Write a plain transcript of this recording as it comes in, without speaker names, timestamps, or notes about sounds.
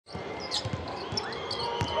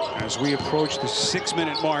as we approach the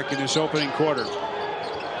 6-minute mark in this opening quarter.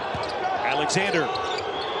 Alexander.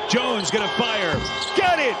 Jones gonna fire.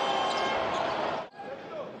 Got it!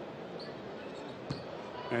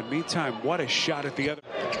 And meantime, what a shot at the other.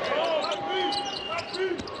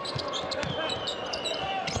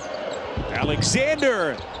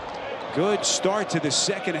 Alexander. Good start to the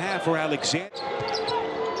second half for Alexander.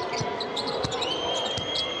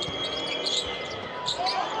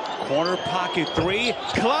 Corner pocket three.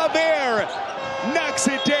 Claver knocks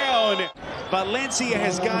it down. Valencia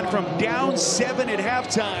has gone from down 7 at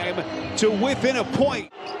halftime to within a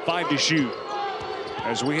point. 5 to shoot.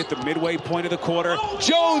 As we hit the midway point of the quarter,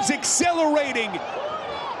 Jones accelerating.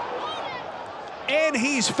 And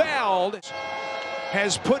he's fouled.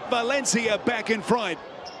 Has put Valencia back in front.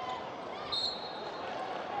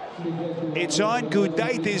 It's on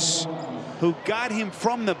Gudaitis, who got him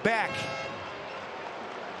from the back.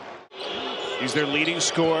 He's their leading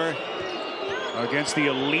scorer against the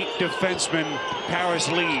elite defenseman, Paris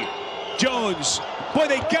Lee. Jones, boy,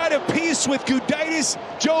 they got a piece with Gudaitis.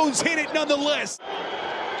 Jones hit it nonetheless.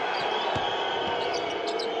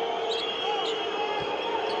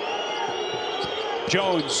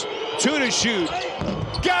 Jones, 2 to shoot.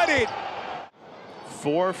 Got it!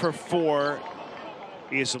 4 for 4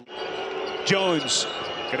 is Jones.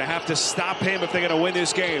 Gonna have to stop him if they're gonna win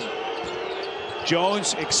this game.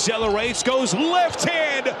 Jones accelerates, goes left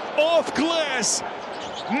hand off glass.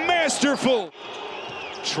 Masterful.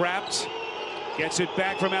 Trapped. Gets it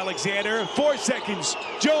back from Alexander. 4 seconds.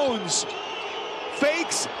 Jones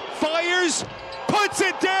fakes, fires, puts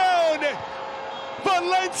it down.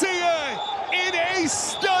 Valencia in a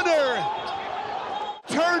stunner.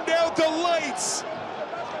 Turned out the lights